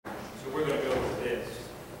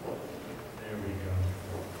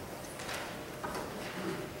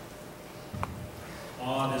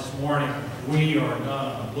morning we are going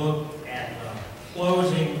to look at the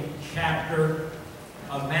closing chapter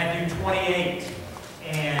of Matthew 28.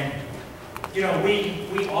 And, you know,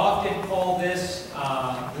 we often call this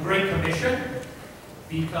the Great Commission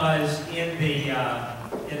because in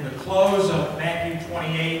the close of Matthew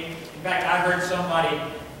 28, in fact, I heard somebody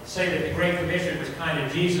say that the Great Commission was kind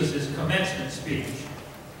of Jesus' commencement speech.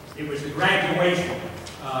 It was the graduation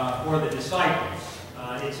for the disciples.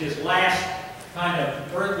 It's his last kind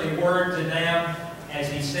of earthly word to them as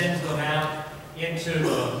he sends them out into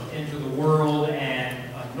the world and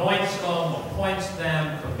anoints them, appoints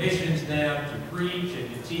them, commissions them to preach and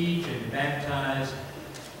to teach and to baptize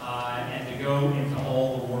and to go into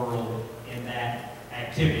all the world in that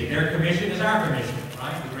activity. Their commission is our commission,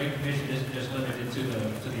 right? The Great Commission isn't just limited to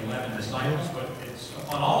the 11 disciples, but it's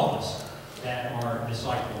upon all of us that are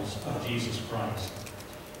disciples of Jesus Christ.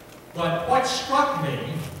 But what struck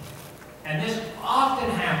me, and this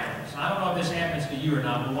often happens, I don't know if this happens to you or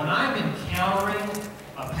not, but when I'm encountering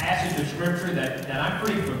a passage of Scripture that I'm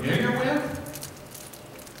pretty familiar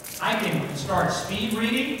with, I can start speed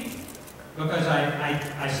reading because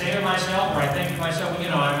I say to myself, or I think to myself, well, you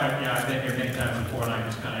know, I've been here many times before, and I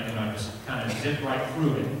just kind of zip right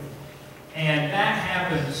through it. And that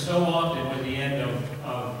happens so often with the end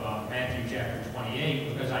of Matthew chapter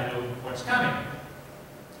 28 because I know what's coming.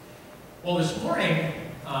 Well, this morning,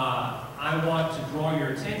 I want to draw your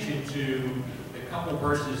attention to the couple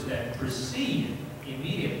verses that precede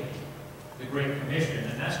immediately the Great Commission,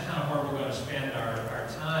 and that's kind of where we're going to spend our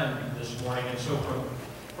time this morning. And so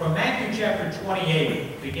from Matthew chapter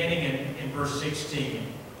 28, beginning in verse 16, it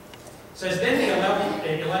says, Then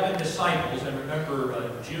the 11 disciples, and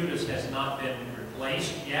remember, Judas has not been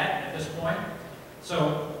replaced yet at this point.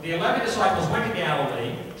 So the 11 disciples went to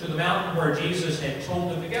Galilee, to the mountain where Jesus had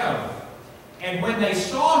told them to go. And when they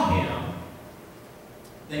saw him,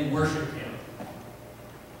 they worshiped him.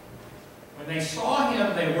 When they saw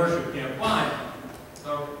him, they worshiped him. But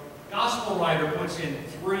the gospel writer puts in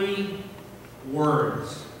 3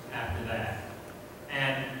 words after that.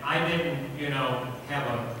 And I didn't, have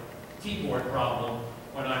a keyboard problem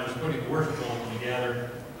when I was putting the worship bulletin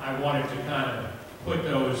together. I wanted to kind of put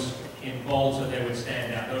those in bold so they would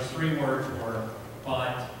stand out. Those 3 words were,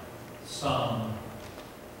 but, some,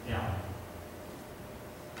 doubt.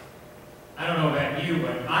 I don't know about you,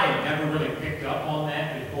 but I had never really picked up on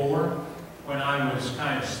that before when I was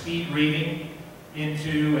kind of speed reading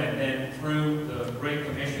into and then through the Great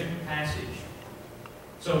Commission passage.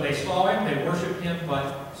 So they saw him, they worshiped him,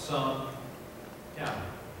 but some doubt.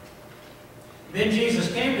 Then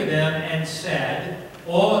Jesus came to them and said,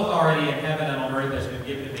 All authority in heaven and on earth has been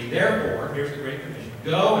given to me. Therefore, here's the Great Commission,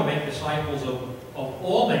 go and make disciples of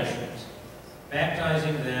all nations,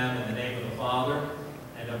 baptizing them in the name of the Father,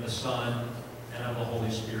 and of the Son, and of the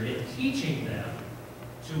Holy Spirit, and teaching them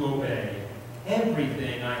to obey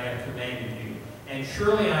everything I have commanded you. And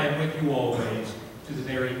surely I am with you always to the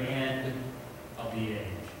very end of the age.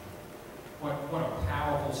 What a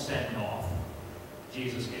powerful send-off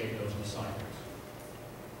Jesus gave those disciples.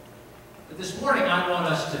 But this morning I want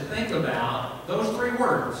us to think about those 3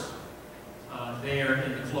 words there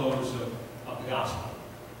in the close of the gospel.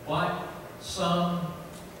 What? Some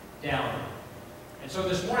doubted. And so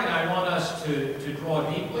this morning I want us to draw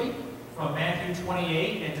deeply from Matthew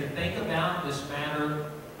 28 and to think about this matter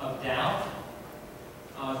of doubt.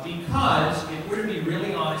 Because if we're to be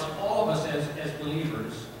really honest, all of us as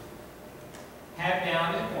believers have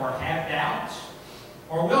doubted or have doubts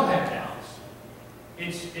or will have doubts.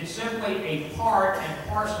 It's simply a part and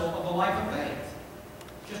parcel of the life of faith.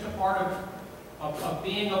 Just a part of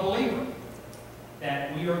being a believer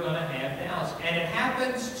that we are going to have doubts. And it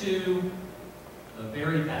happens to the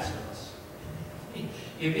very best of us.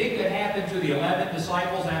 If it could happen to the 11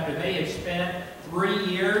 disciples after they had spent 3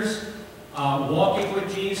 years walking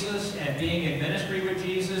with Jesus and being in ministry with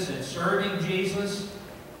Jesus and serving Jesus,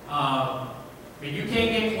 you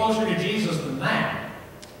can't get closer to Jesus than that.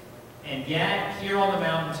 And yet, here on the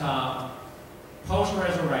mountaintop,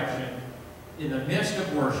 post-resurrection, in the midst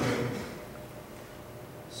of worship,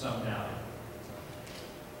 some doubted.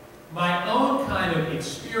 My own kind of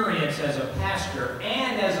experience as a pastor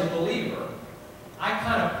and as a believer, I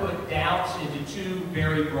kind of put doubts into 2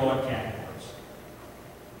 very broad categories.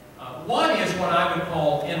 One is what I would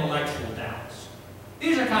call intellectual doubts.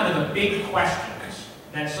 These are kind of the big questions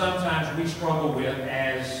that sometimes we struggle with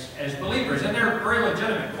as believers. And they're very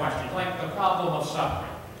legitimate questions, like the problem of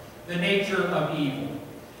suffering, the nature of evil.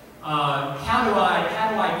 How do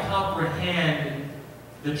I comprehend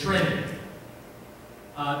the Trinity?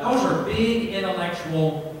 Those are big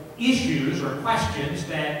intellectual issues or questions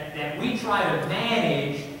that we try to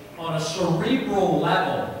manage on a cerebral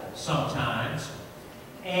level sometimes.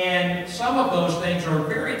 And some of those things are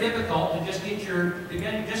very difficult to just get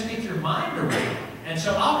your mind around. And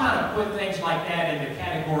so I'll kind of put things like that in the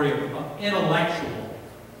category of intellectual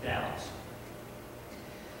doubts.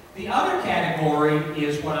 The other category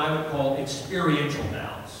is what I would call experiential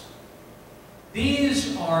doubts.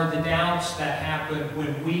 These are the doubts that happen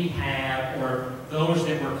when we have, or those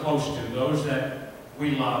that we're close to, those that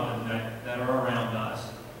we love and that are around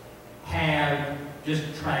us, have just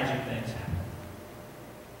tragic things happen.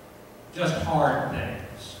 Just hard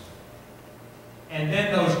things. And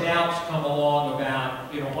then those doubts come along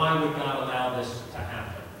about, why would God allow this to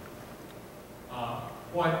happen?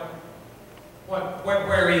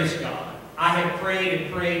 Where is God? I have prayed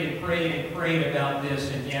and prayed and prayed and prayed about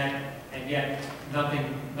this, and yet nothing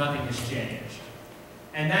has changed.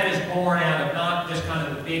 And that is born out of not just kind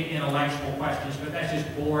of the big intellectual questions, but that's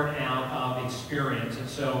just born out of experience. And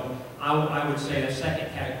so I would say the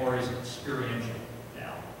second category is experiential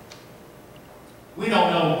doubt. We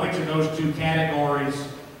don't know which of those two categories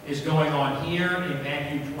is going on here in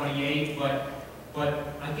Matthew 28, but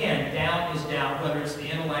again, doubt is doubt, whether it's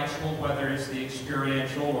the intellectual, whether it's the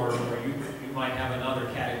experiential, or you might have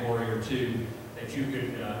another category or two that you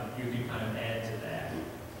could kind of add to that.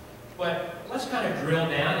 But let's kind of drill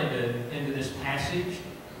down into this passage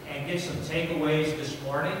and get some takeaways this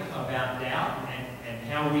morning about doubt and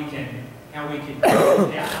how we can deal with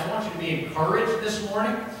doubt. I want you to be encouraged this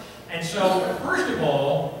morning. And so, first of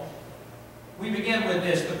all, we begin with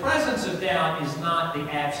this. The presence of doubt is not the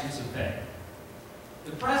absence of faith.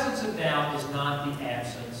 The presence of doubt is not the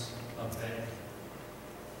absence of faith.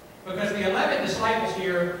 Because the 11 disciples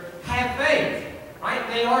here have faith, right?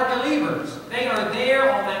 They are believers. They are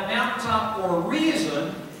there on that mountaintop for a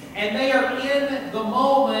reason, and they are in the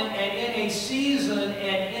moment and in a season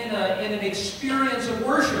and in an experience of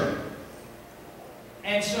worship.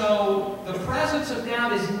 And so the presence of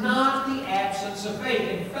doubt is not the absence of faith.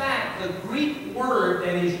 In fact, the Greek word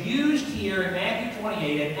that is used here in Matthew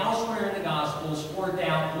 28 and elsewhere in the Gospels for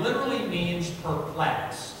doubt literally means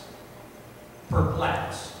perplexed.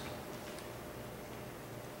 Perplexed.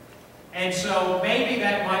 And so maybe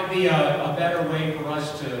that might be a better way for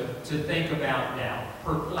us to think about doubt.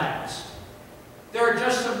 Perplexed. There are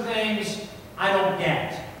just some things I don't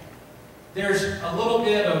get. There's a little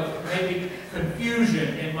bit of maybe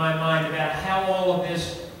confusion in my mind about how all of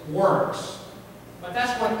this works. But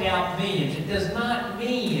that's what doubt means. It does not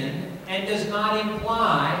mean and does not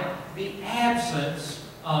imply the absence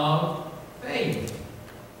of faith.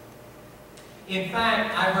 In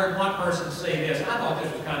fact, I heard one person say this, and I thought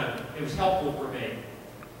this was it was helpful for me.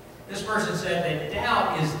 This person said that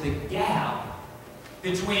doubt is the gap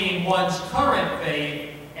between one's current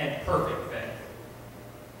faith and perfect faith.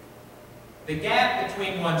 The gap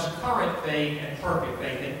between one's current faith and perfect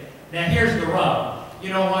faith. And now here's the rub. You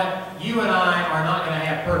know what? You and I are not going to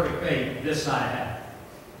have perfect faith this side of heaven.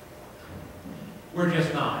 We're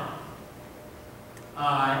just not.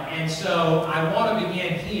 And so I want to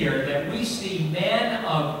begin here that we see men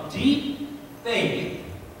of deep faith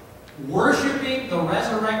worshiping the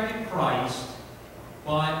resurrected Christ,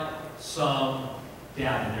 but some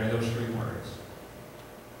doubted. There are those three words.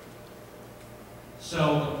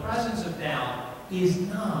 So the presence of doubt is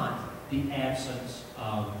not the absence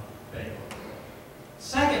of faith.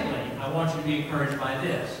 Secondly, I want you to be encouraged by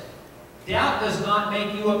this. Doubt does not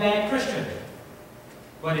make you a bad Christian,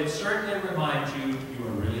 but it certainly reminds you you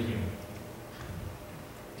are really human.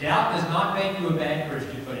 Doubt does not make you a bad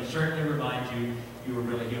Christian, but it certainly reminds you you are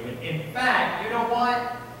really human. In fact, you know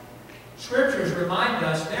what? Scriptures remind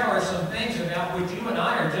us there are some things about which you and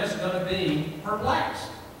I are just going to be perplexed.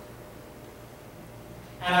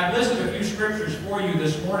 And I've listed a few scriptures for you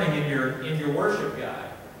this morning in your worship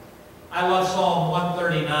guide. I love Psalm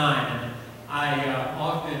 139, and I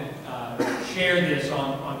often share this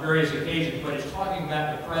on various occasions, but it's talking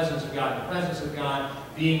about the presence of God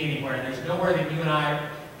being anywhere. And there's nowhere that you and I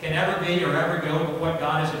can ever be or ever go but what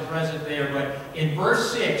God is present there. But in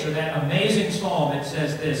verse 6 of that amazing psalm, it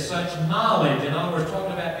says this: such knowledge, in other words,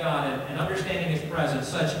 talking about God and understanding His presence,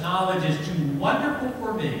 such knowledge is too wonderful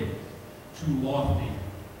for me, too lofty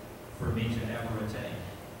for me to ever attain.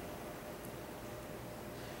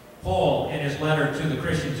 Paul, in his letter to the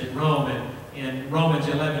Christians in Rome, in Romans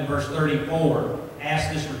 11, verse 34,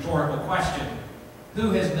 asked this rhetorical question: who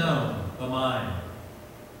has known the mind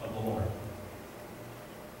of the Lord?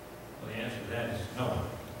 Well, the answer to that is no one.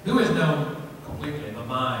 Who has known completely the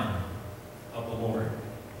mind of the Lord?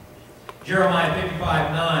 Jeremiah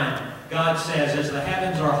 55:9, God says, as the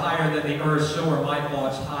heavens are higher than the earth, so are my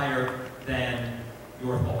thoughts higher than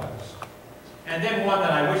your thoughts. And then one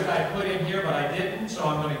that I wished I put in here, but I didn't, so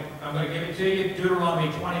I'm going to give it to you.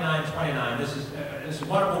 Deuteronomy 29:29. This is a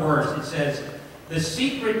wonderful verse. It says, "The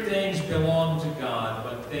secret things belong to God,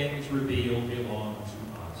 but things revealed belong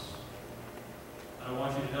to us." I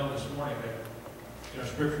want you to know this morning that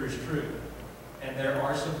Scripture is true, and there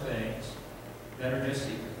are some things that are just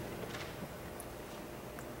secret.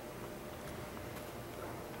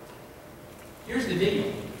 Here's the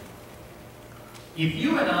deal. If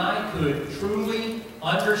you and I could truly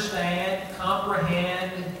understand,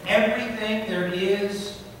 comprehend everything there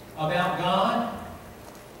is about God,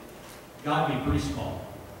 God would be pretty small.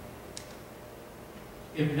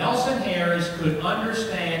 If Nelson Harris could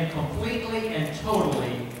understand completely and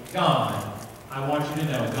totally God, I want you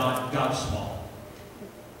to know God's small.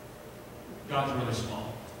 God's really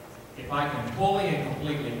small. If I can fully and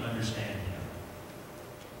completely understand Him.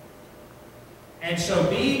 And so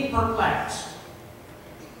being perplexed,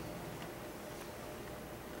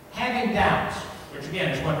 having doubts, which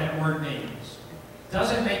again is what that word means,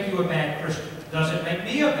 doesn't make you a bad Christian. Doesn't make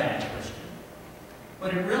me a bad Christian.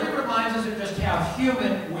 But it really reminds us of just how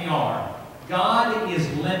human we are. God is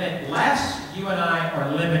limitless. You and I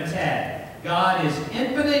are limited. God is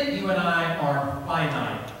infinite. You and I are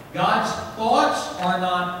finite. God's thoughts are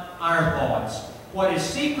not our thoughts. What is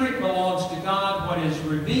secret belongs to God. What is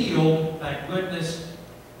revealed, thank goodness,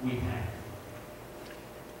 we have.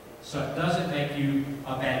 So it doesn't make you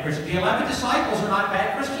a bad Christian. The 11 disciples are not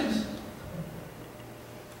bad Christians.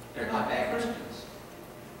 They're not bad Christians.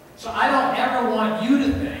 So I don't ever want you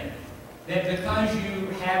to think that because you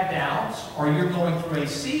have doubts or you're going through a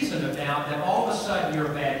season of doubt that all of a sudden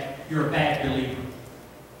you're a bad believer.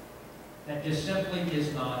 That just simply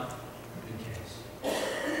is not the case.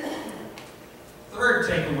 Third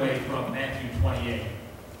takeaway from Matthew 28.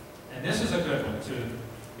 And this is a good one to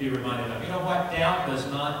be reminded of. You know what? Doubt does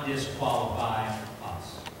not disqualify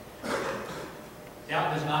us.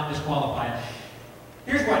 Doubt does not disqualify us.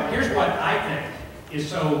 Here's what I think is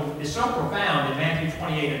so profound in Matthew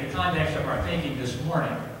 28 in the context of our thinking this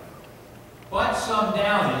morning. But some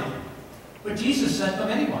doubted, but Jesus sent them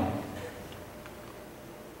anyway.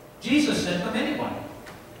 Jesus sent them anyway.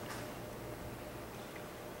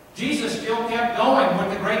 Jesus still kept going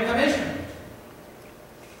with the Great Commission.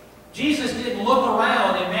 Jesus didn't look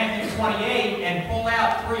around in Matthew 28 and pull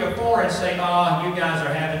out 3 or 4 and say, "Oh, you guys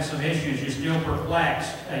are having some issues. You're still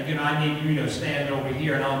perplexed. I need you to stand over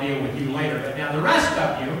here and I'll deal with you later. But now the rest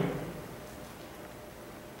of you,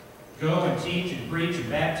 go and teach and preach and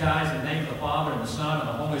baptize in the name of the Father and the Son and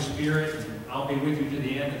the Holy Spirit, and I'll be with you to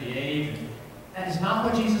the end of the age." And that is not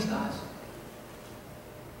what Jesus does.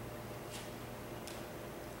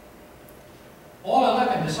 All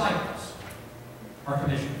 11 disciples are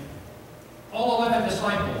commissioned. All 11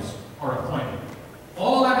 disciples are appointed.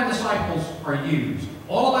 All 11 disciples are used.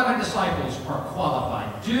 All 11 disciples are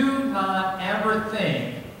qualified. Do not ever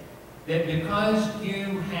think that because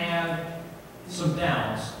you have some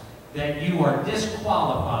doubts that you are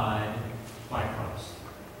disqualified by Christ.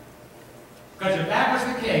 Because if that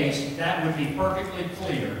was the case, that would be perfectly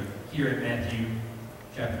clear here in Matthew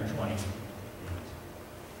chapter 20.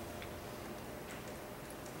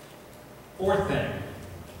 Fourth thing,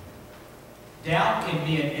 doubt can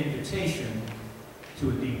be an invitation to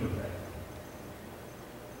a deeper faith.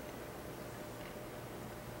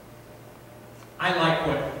 I like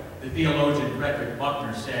what the theologian Frederick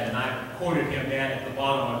Buckner said, and I quoted him down at the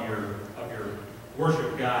bottom of your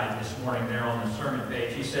worship guide this morning there on the sermon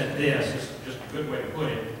page. He said this is just a good way to put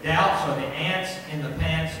it: doubts are the ants in the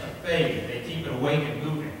pants of faith. They keep it awake and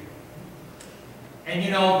moving. And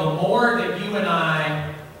the more that you and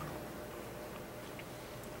I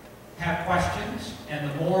have questions, and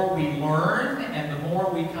the more we learn, and the more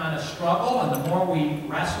we kind of struggle, and the more we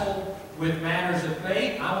wrestle with matters of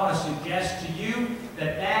faith, I want to suggest to you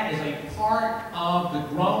that that is a part of the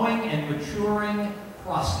growing and maturing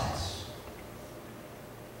process.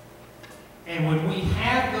 And when we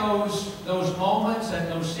have those moments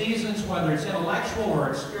and those seasons, whether it's intellectual or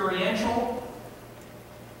experiential,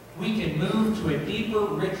 we can move to a deeper,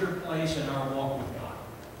 richer place in our walk with God.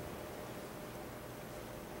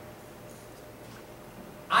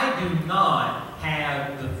 I do not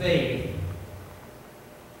have the faith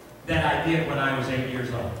that I did when I was 8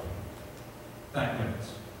 years old. Thank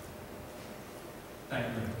goodness. Thank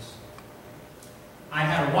goodness. I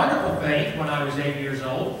had a wonderful faith when I was 8 years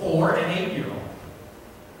old for an 8-year-old.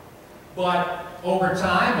 But over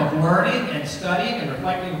time of learning and studying and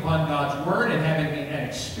reflecting upon God's Word and having an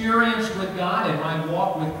experience with God in my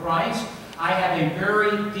walk with Christ, I have a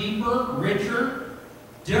very deeper, richer,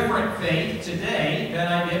 different faith today than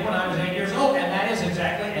I did when I was 8 years old, and that is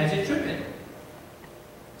exactly as it should be.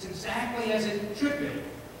 should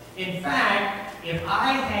be. In fact, if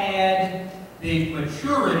I had the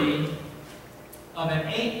maturity of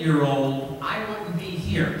an 8-year-old, I wouldn't be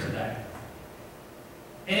here today.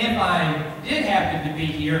 And if I did happen to be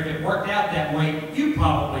here, if it worked out that way, you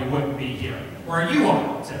probably wouldn't be here where you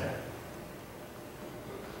are today.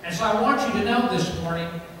 And so I want you to know this morning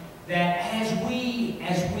that as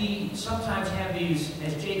we sometimes have these,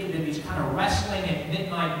 as Jacob did, these kind of wrestling at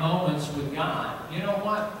midnight moments with God, you know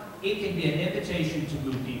what? It can be an invitation to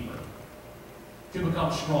move deeper, to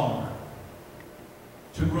become stronger,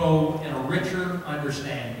 to grow in a richer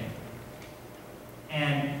understanding,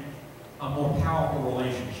 and a more powerful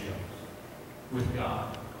relationship with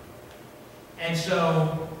God. And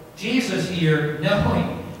so, Jesus here,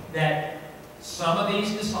 knowing that some of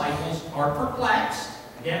these disciples are perplexed,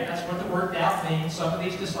 again, that's what the word doubt means, some of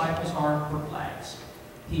these disciples are perplexed.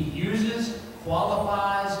 He uses,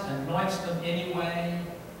 qualifies, anoints them anyway,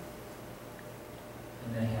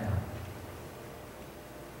 and they have.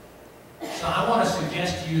 So I want to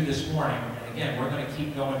suggest to you this morning, and again, we're going to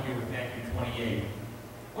keep going here with Matthew 28,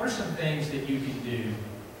 what are some things that you can do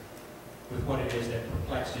with what it is that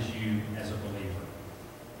perplexes you as a believer?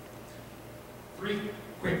 3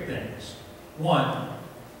 quick things. 1,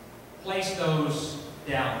 place those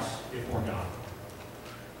doubts before God.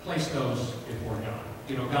 Place those before God.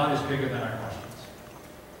 You know, God is bigger than our questions.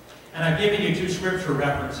 And I've given you 2 scripture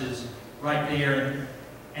references right there,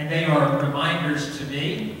 and they are reminders to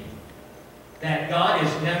me that God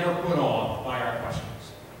is never put off by our questions.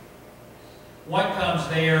 One comes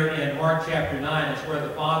there in Mark chapter 9. It's where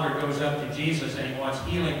the father goes up to Jesus and he wants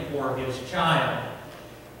healing for his child.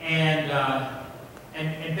 And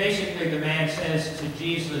basically the man says to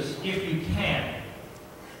Jesus, if you can.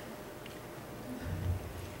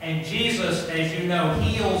 And Jesus, as you know,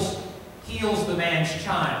 heals the man's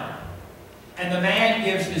child. And the man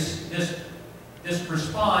gives this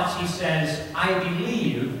response. He says, I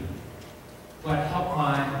believe, but help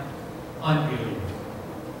my unbelief.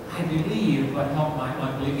 I believe, but help my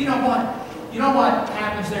unbelief. You know what? You know what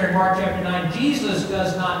happens there in Mark chapter 9? Jesus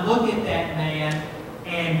does not look at that man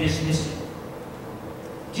and dismiss him.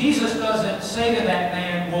 Jesus doesn't say to that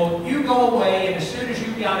man, well, you go away, and as soon as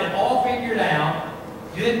you've got it all figured out,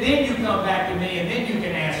 then you come back to me, and then you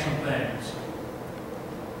can ask some things.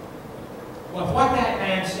 Well, what that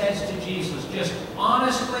man says to Jesus, just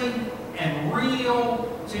honestly and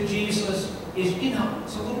real to Jesus, is, you know,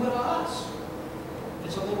 it's a little bit of us.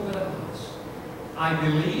 It's a little bit of us. I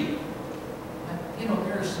believe, but, you know,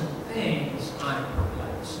 there are some things I'm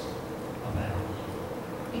perplexed about.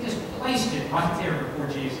 He just placed it right there before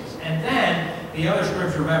Jesus. And then, the other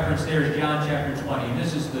scripture reference there is John chapter 20. And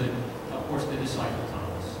this is, of course, the disciple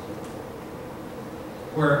Thomas.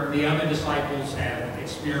 Where the other disciples have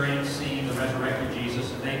experienced seeing the resurrected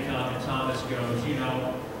Jesus, and they come, and Thomas goes, you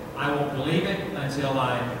know, I won't believe it until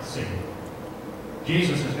I see it.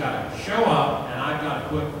 Jesus has got to show up, and I've got to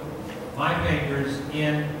put my fingers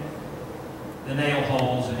in the nail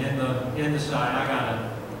holes and in the side. I've got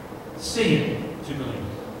to see it to believe it.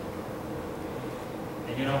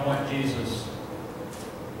 And you know what? Jesus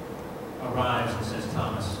arrives and says,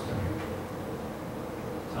 Thomas, come here.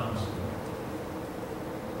 Thomas, come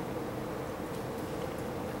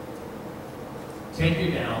here.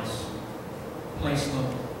 Take your doubts, place them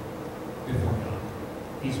before God.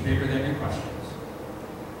 He's bigger than your questions.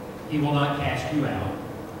 He will not cast you out.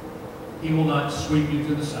 He will not sweep you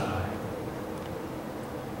to the side.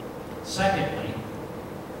 Secondly,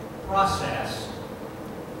 process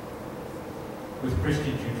with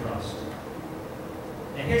Christians you trust.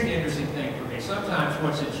 And here's the interesting thing for me. Sometimes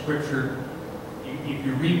what's in Scripture, if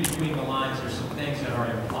you read between the lines, there's some things that are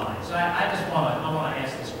implied. So I just want to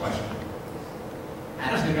ask this question.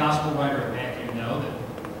 How does the gospel writer of Matthew know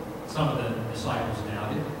that some of the disciples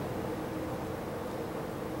doubted?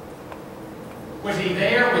 Was he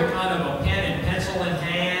there with kind of a pen and pencil in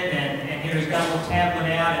hand, and you know, he's got a little tablet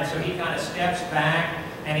out, and so he kind of steps back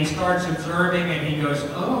and he starts observing, and he goes,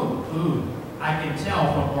 oh, I can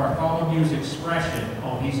tell from Bartholomew's expression,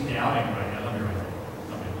 oh, he's doubting right now. Let me write that.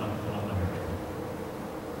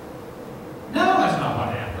 No, that's not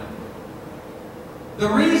what happened. The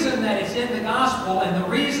reason that it's in the gospel and the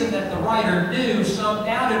reason that the writer knew some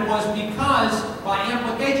doubted was because, by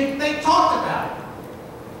implication, they talked about it.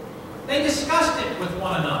 They discussed it with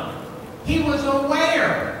one another. He was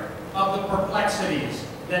aware of the perplexities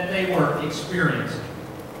that they were experiencing.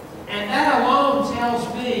 And that alone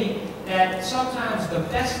tells me that sometimes the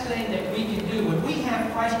best thing that we can do when we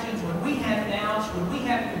have questions, when we have doubts, when we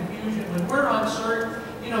have confusion, when we're uncertain,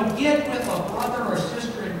 you know, get with a brother or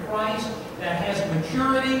sister in Christ that has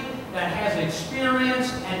maturity, that has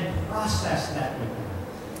experienced and processed that with me.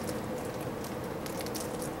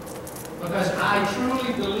 Because I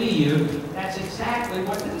truly believe that's exactly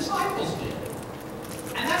what the disciples did.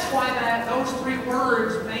 And that's why those three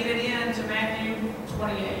words made it into Matthew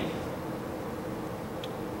 28.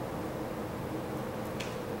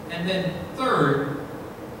 And then third,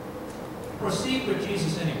 proceed with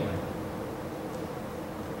Jesus anyway.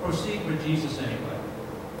 Proceed with Jesus anyway.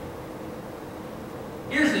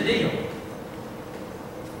 Here's the deal.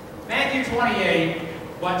 Matthew 28,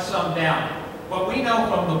 what's summed down? What we know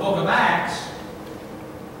from the book of Acts,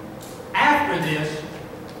 after this,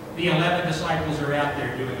 the 11 disciples are out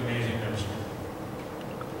there doing amazing ministry.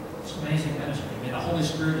 It's amazing ministry. I mean, the Holy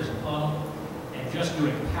Spirit is upon them and just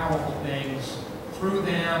doing powerful things through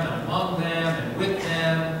them and among them and with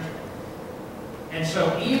them. And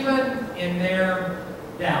so even in their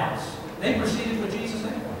doubts, they proceeded with Jesus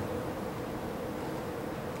anyway.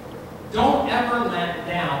 Don't ever let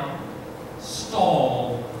doubt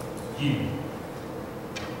stall you.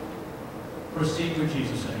 Proceed with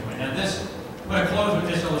Jesus anyway. Now I'm going to close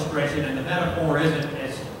with this illustration, and the metaphor isn't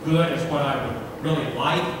as good as what I would really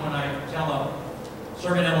like when I tell a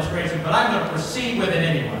sermon illustration, but I'm going to proceed with it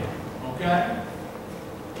anyway. Okay?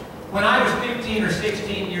 When I was 15 or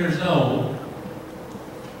 16 years old,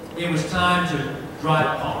 it was time to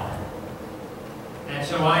drive a car. And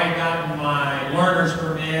so I had gotten my learner's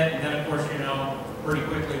permit, and then of course, you know, pretty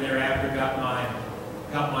quickly thereafter got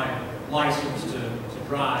my license to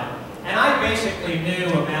drive. And I basically knew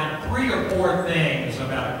about 3 or 4 things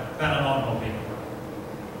about an automobile.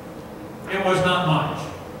 It was not much.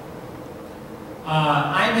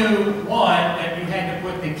 I knew, one, that you had to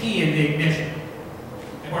put the key in the ignition.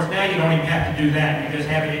 Of course, now you don't even have to do that. You just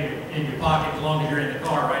have it in your pocket as long as you're in the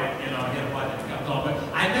car, right? You know, hit a button and it comes on. But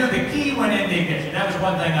I knew the key went in the ignition. That was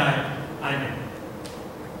one thing I knew.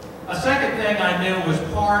 A second thing I knew was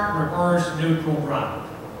park, reverse, neutral, drive.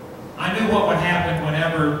 I knew what would happen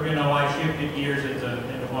whenever, you know, I shifted gears into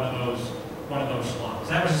one of those slots.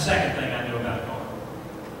 That was the second thing I knew about a car.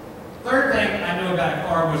 Third thing I knew about a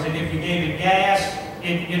car was that if you gave it gas,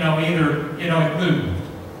 it, it moved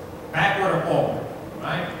backward or forward,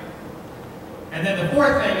 right? And then the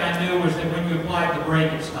fourth thing I knew was that when you applied the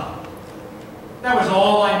brake, it stopped. That was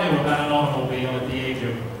all I knew about an automobile at the age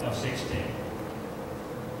of 16.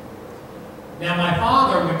 Now, my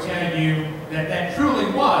father would tell you that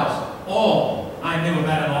truly was all I knew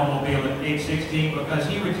about an automobile at age 16, because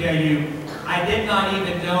he would tell you, I did not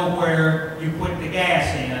even know where you put the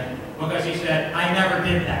gas in, because he said, I never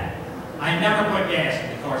did that. I never put gas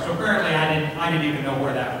in the car. So apparently I didn't even know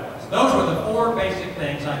where that was. Those were the 4 basic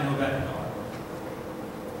things I knew about the car.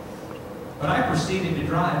 But I proceeded to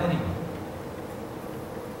drive anyway.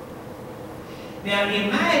 Now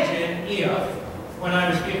imagine if, when I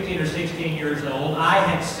was 15 or 16 years old, I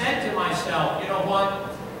had said to myself, you know what?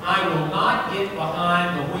 I will not get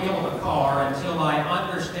behind the wheel of a car until I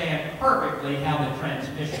understand perfectly how the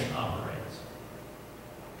transmission operates.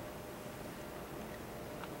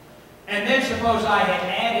 And then suppose I had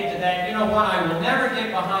added to that, you know what? I will never get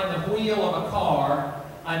behind the wheel of a car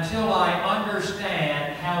until I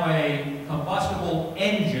understand how a combustible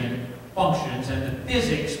engine functions and the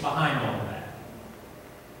physics behind all of that.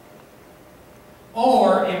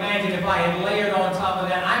 Or imagine if I had layered on top of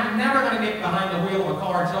that, I'm never going to get behind the wheel of a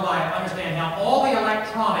car until I understand how all the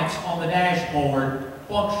electronics on the dashboard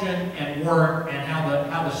function and work, and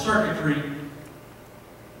how the circuitry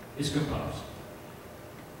is composed.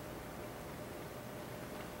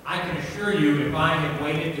 I can assure you, if I had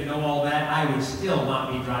waited to know all that, I would still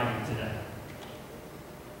not be driving today.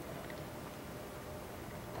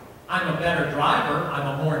 I'm a better driver,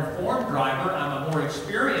 I'm a more informed driver, I'm a more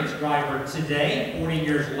experienced driver today, 40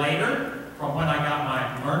 years later, from when I got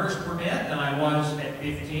my learner's permit than I was at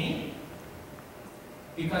 15,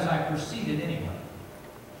 because I proceeded anyway.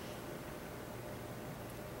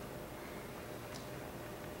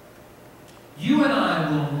 You and I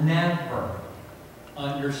will never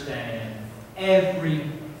understand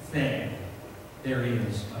everything there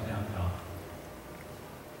is about God.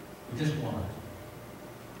 We just won't.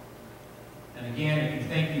 And again, if you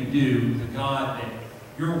think you do, the God that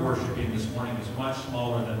you're worshiping this morning is much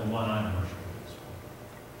smaller than the one I'm worshiping this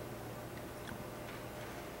morning.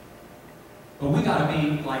 But we got to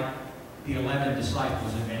be like the 11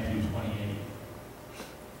 disciples in Matthew 28.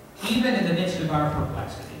 Even in the midst of our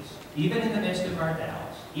perplexities, even in the midst of our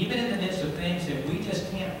doubts, even in the midst of things that we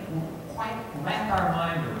just can't quite wrap our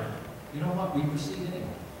mind around, you know what? We proceed anyway.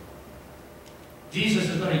 Jesus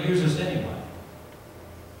is going to use us anyway.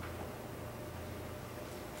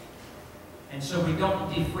 And so we don't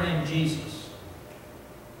defriend Jesus.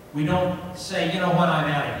 We don't say, you know what, I'm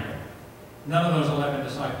out of here. None of those 11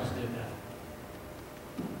 disciples did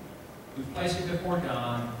that. We place it before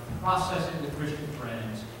God, process it with Christian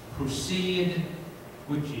friends, proceed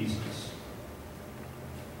with Jesus,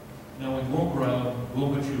 knowing we'll grow, we'll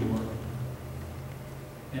mature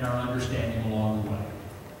in our understanding along the way.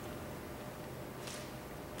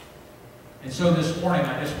 And so this morning,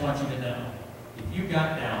 I just want you to know, if you've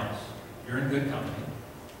got doubts, you're in good company,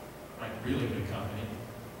 like really good company.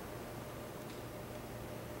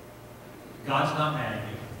 God's not mad at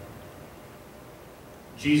you.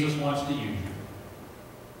 Jesus wants to use you.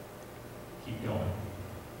 Keep going.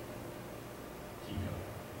 Keep going.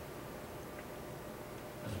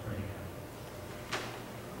 Let's pray together.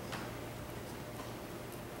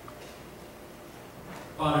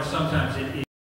 Father, sometimes